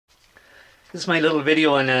This is my little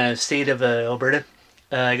video on the state of Alberta.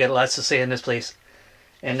 I got lots to say on this place.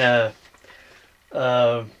 And uh,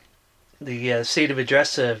 the state of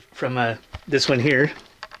address from this one here.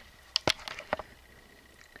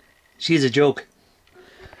 She's a joke.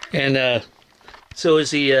 And so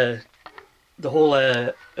is the whole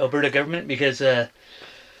Alberta government, because when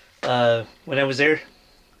I was there,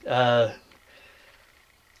 I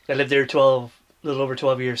lived there a little over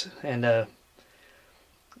 12 years, and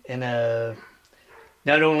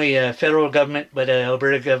not only federal government but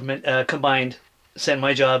Alberta government combined sent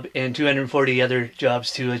my job and 240 other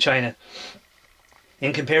jobs to China.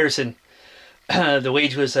 In comparison, the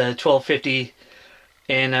wage was $12.50,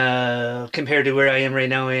 and compared to where I am right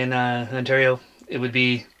now in Ontario, it would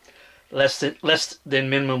be less than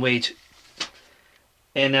minimum wage,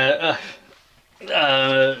 and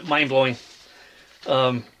mind blowing.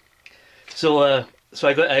 So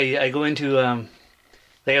I go into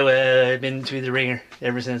I've been through the ringer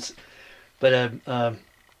ever since, but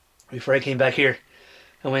before I came back here,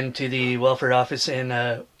 I went to the welfare office,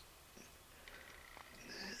 and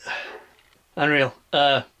unreal.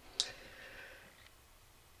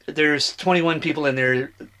 There's 21 people in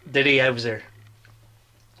there the day I was there.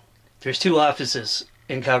 There's 2 offices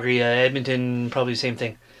in Calgary, Edmonton, probably the same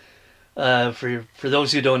thing. For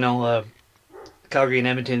those who don't know, Calgary and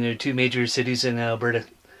Edmonton are 2 major cities in Alberta,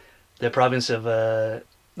 the province of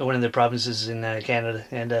one of the provinces in Canada,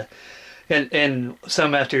 and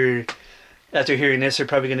some after hearing this are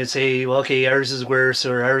probably going to say, well, okay, ours is worse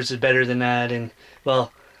or ours is better than that, and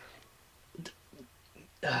well,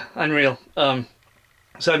 unreal.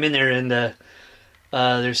 So I'm in there, and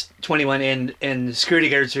there's 21, and the security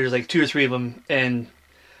guards, there's like 2 or 3 of them, and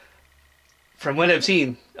from what I've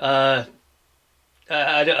seen, I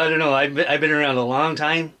don't know, I've been around a long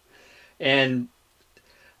time, and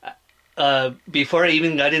before I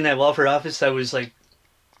even got in that welfare office, I was like,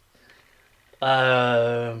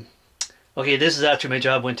 okay, this is after my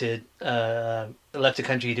job left the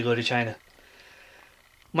country to go to China.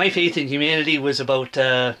 My faith in humanity was about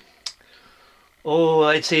I'd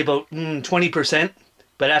say about 20%.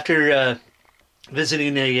 But after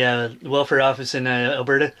visiting the welfare office in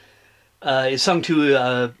Alberta, it sunk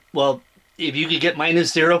to well, if you could get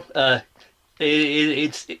 -0,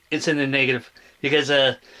 it's in the negative, because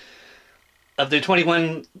of the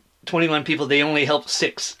 21 people, they only helped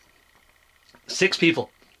 6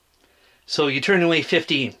 people. So you turn away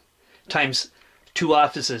 15 times 2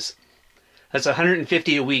 offices. That's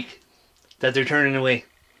 150 a week that they're turning away.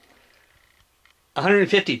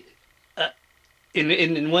 150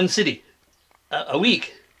 in one city a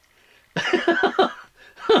week.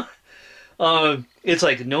 It's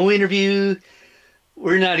like, no interview.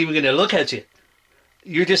 We're not even going to look at you.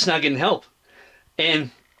 You're just not getting help.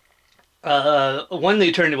 And one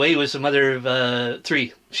they turned away was a mother of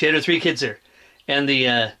 3. She had her 3 kids there, and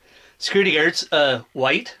the security guards,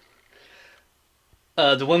 white.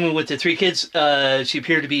 The woman with the 3 kids, she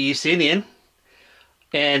appeared to be East Indian,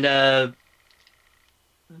 and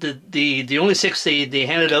the only 6 they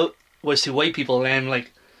handed out was to white people, and I'm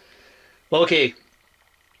like, well, okay,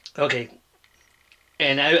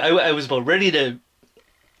 and I was about ready to,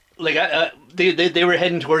 like, they were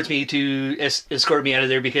heading towards me to escort me out of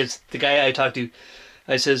there, because the guy I talked to,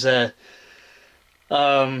 I says,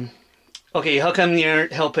 okay, how come you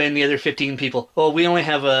aren't helping the other 15 people? Oh, we only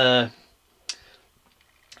have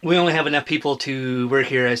enough people to work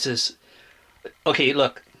here. I says, okay,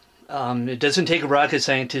 look, it doesn't take a rocket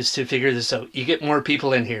scientist to figure this out. You get more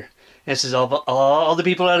people in here. And I says, all the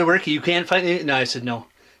people out of work, you can't find it? No, I said, no,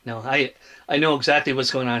 I know exactly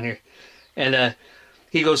what's going on here. And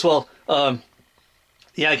he goes, well,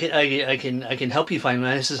 yeah, I can help you find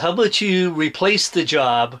one. I says, how about you replace the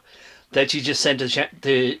job that you just sent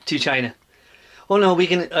to China? Oh no, we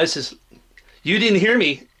can. I says, you didn't hear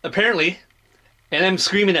me apparently, and I'm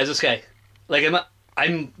screaming at this guy, like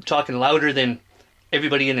I'm talking louder than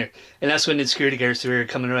everybody in there. And that's when the security guards were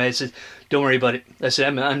coming around. I said, don't worry about it. I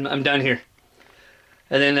said, I'm down here.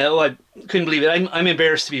 And then I couldn't believe it. I'm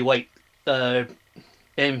embarrassed to be white. And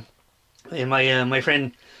my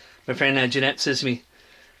friend Jeanette says to me,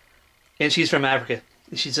 and she's from Africa.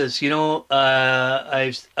 She says, you know,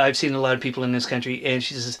 I've seen a lot of people in this country, and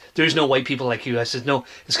she says, there's no white people like you. I said, no,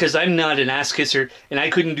 it's because I'm not an ass kisser, and I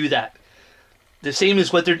couldn't do that. The same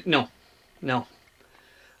as what they're, no,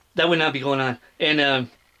 that would not be going on. And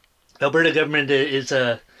Alberta government is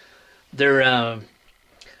they're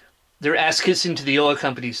ass kissing to the oil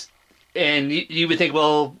companies, and you would think,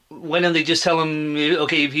 well, why don't they just tell them,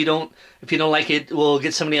 okay, if you don't like it, we'll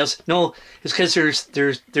get somebody else. No, it's because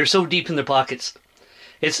they're so deep in their pockets.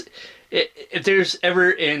 if there's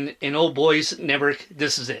ever an old boys network,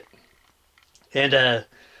 this is it. And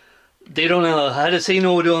they don't know how to say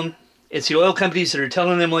no to them. It's the oil companies that are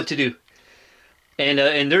telling them what to do, and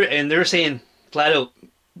they're saying flat out,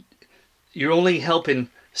 you're only helping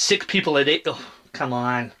 6 people a day. Oh, come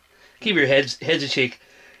on, keep your heads a shake.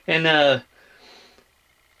 And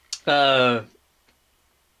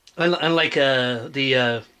unlike I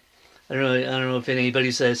don't know if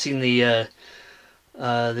anybody's seen the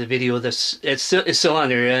video. This it's still on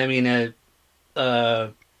there. I mean,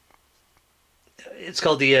 it's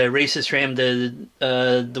called the racist tram.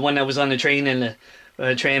 The one that was on the train and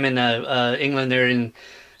the tram in England there, and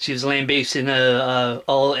she was land based in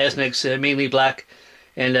all ethnics, mainly black,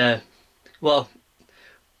 and well,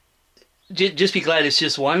 just be glad it's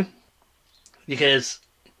just one, because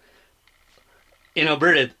in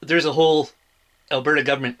Alberta there's a whole Alberta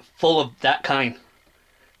government full of that kind.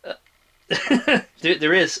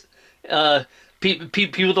 There is.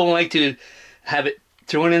 People don't like to have it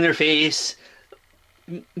thrown in their face.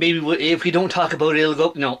 Maybe if we don't talk about it, it'll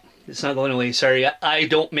go. No, it's not going away. Sorry, I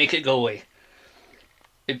don't make it go away.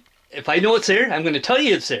 If I know it's there, I'm going to tell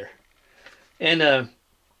you it's there. And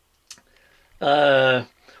well,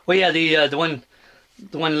 yeah, the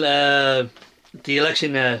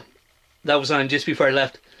election that was on just before I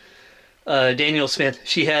left. Daniel Smith.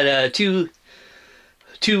 She had two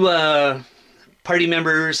party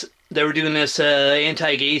members that were doing this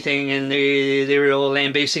anti-gay thing, and they were all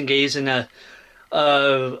land-basing gays, and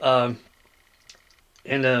come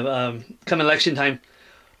election time,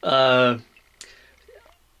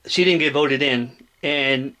 she didn't get voted in,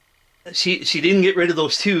 and she didn't get rid of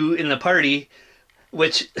those two in the party,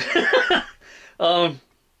 which I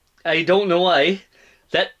don't know why.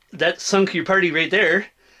 That sunk your party right there.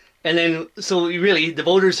 And then, so really, the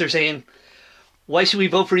voters are saying, why should we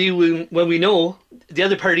vote for you when we know the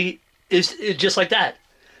other party is just like that?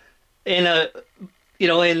 And, you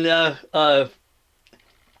know, and,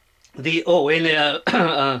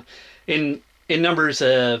 in numbers,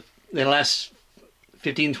 in the last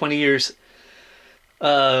 15, 20 years,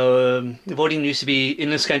 voting used to be, in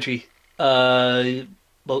this country, about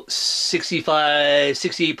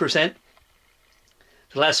 68%.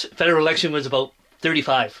 The last federal election was about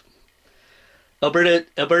 35. Alberta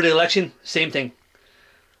election, same thing.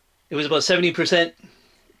 It was about 70%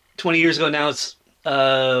 20 years ago. Now it's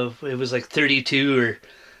it was like 32 or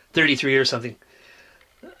 33 or something.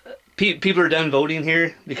 People are done voting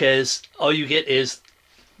here because all you get is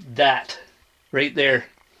that right there,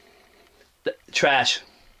 trash.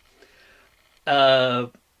 And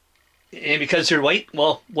because they're white,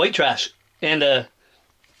 well, white trash. And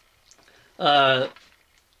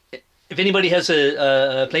if anybody has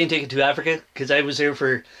a plane ticket to Africa, because I was there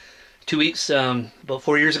for 2 weeks about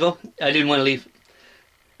 4 years ago, I didn't want to leave.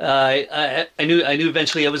 I knew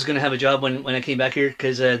eventually I was going to have a job when I came back here,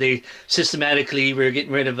 because they systematically were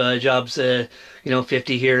getting rid of jobs, 50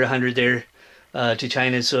 here, 100 there, to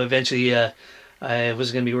China. So eventually I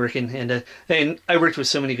was going to be working, and I worked with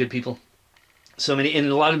so many good people, so many, and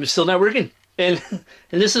a lot of them are still not working. And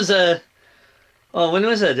this is when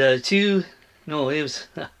was that? It was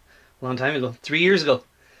a long time ago, 3 years ago,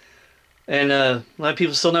 and a lot of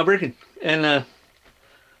people still not working, and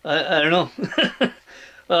I don't know.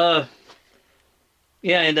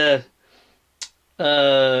 Yeah, and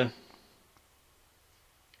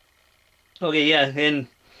okay, yeah, and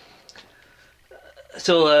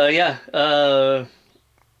so yeah,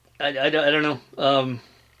 I don't know.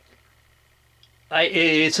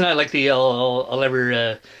 It's not likely I'll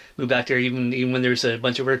ever move back there, even when there's a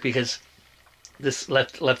bunch of work, because this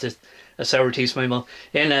left a sour taste in my mouth.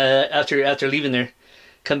 And after leaving there,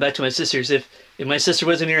 come back to my sister's. If my sister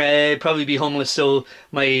wasn't here, I'd probably be homeless. So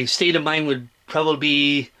my state of mind would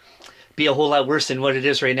probably be a whole lot worse than what it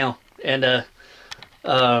is right now. And I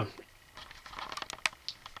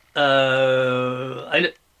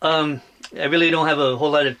really don't have a whole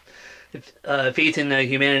lot of faith in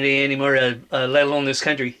humanity anymore, let alone this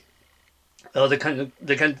country. Oh, the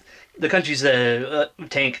country's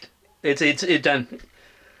tanked. It's done.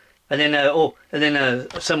 And then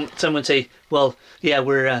some would say, well, yeah,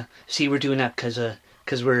 we're doing that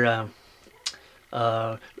because we're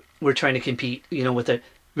trying to compete, with it.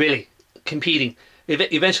 Really competing.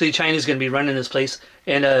 Eventually, China's going to be running this place,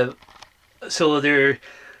 and so they're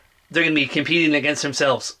going to be competing against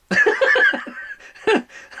themselves.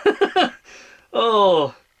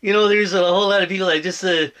 Oh, there's a whole lot of people that just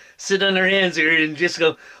sit on their hands here and just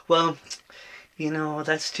go, well,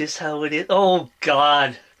 that's just how it is. Oh,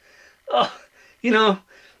 God. Oh,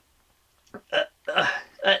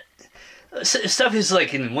 stuff is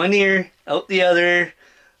like in one ear, out the other.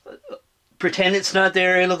 pretend it's not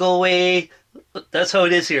there, it'll go away. That's how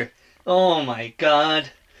it is here. Oh my God.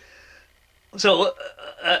 So,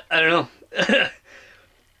 I don't know.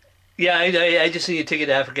 Yeah, I just need a ticket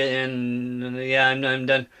to Africa, and yeah, I'm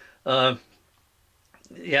done. Yeah,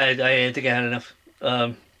 I think I had enough.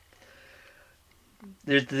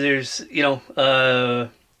 There's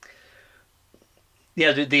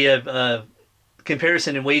yeah, the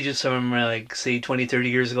comparison in wages from like say 20, 30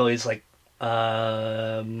 years ago is like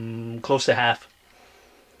close to half.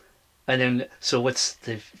 And then, so what's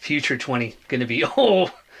the future 20 going to be?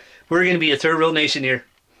 Oh, we're going to be a third world nation here.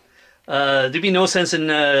 There'd be no sense in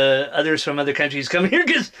others from other countries coming here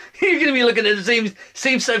because you're going to be looking at the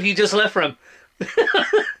same stuff you just left from.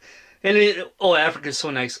 And oh, Africa's so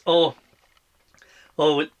nice. Oh,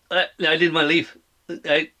 I didn't want to leave.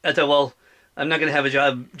 I thought, well, I'm not going to have a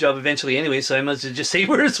job eventually anyway, so I must just stay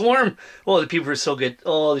where it's warm. Oh, the people are so good.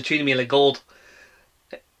 Oh, they treated me like gold.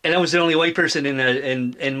 And I was the only white person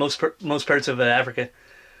in most parts of Africa.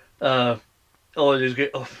 Oh, it was great.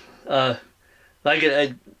 Oh, I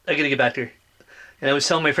gotta get back there. And I was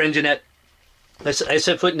telling my friend Jeanette, I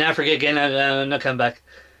set foot in Africa again. I'm not coming back.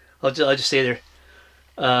 I'll just stay there.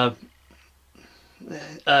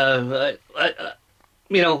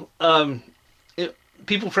 You know,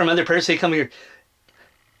 people from other parts, they come here.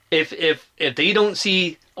 If they don't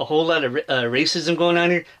see a whole lot of racism going on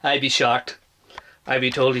here, I'd be shocked. I'd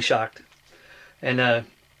be totally shocked. And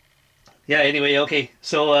yeah. Anyway, okay.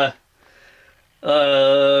 So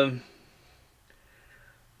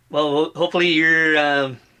well, hopefully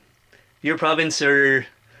your province or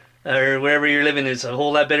wherever you're living is a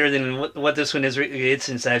whole lot better than what this one is. It's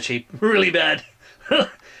in sad shape, really bad.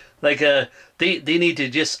 Like they need to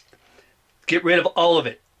just get rid of all of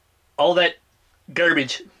it, all that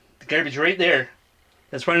garbage, the garbage right there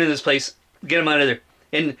that's running this place. Get them out of there,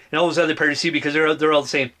 and all those other parties too, because they're all the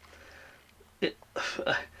same.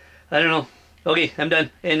 I don't know. Okay, I'm done.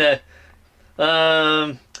 And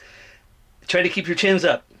try to keep your chins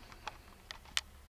up.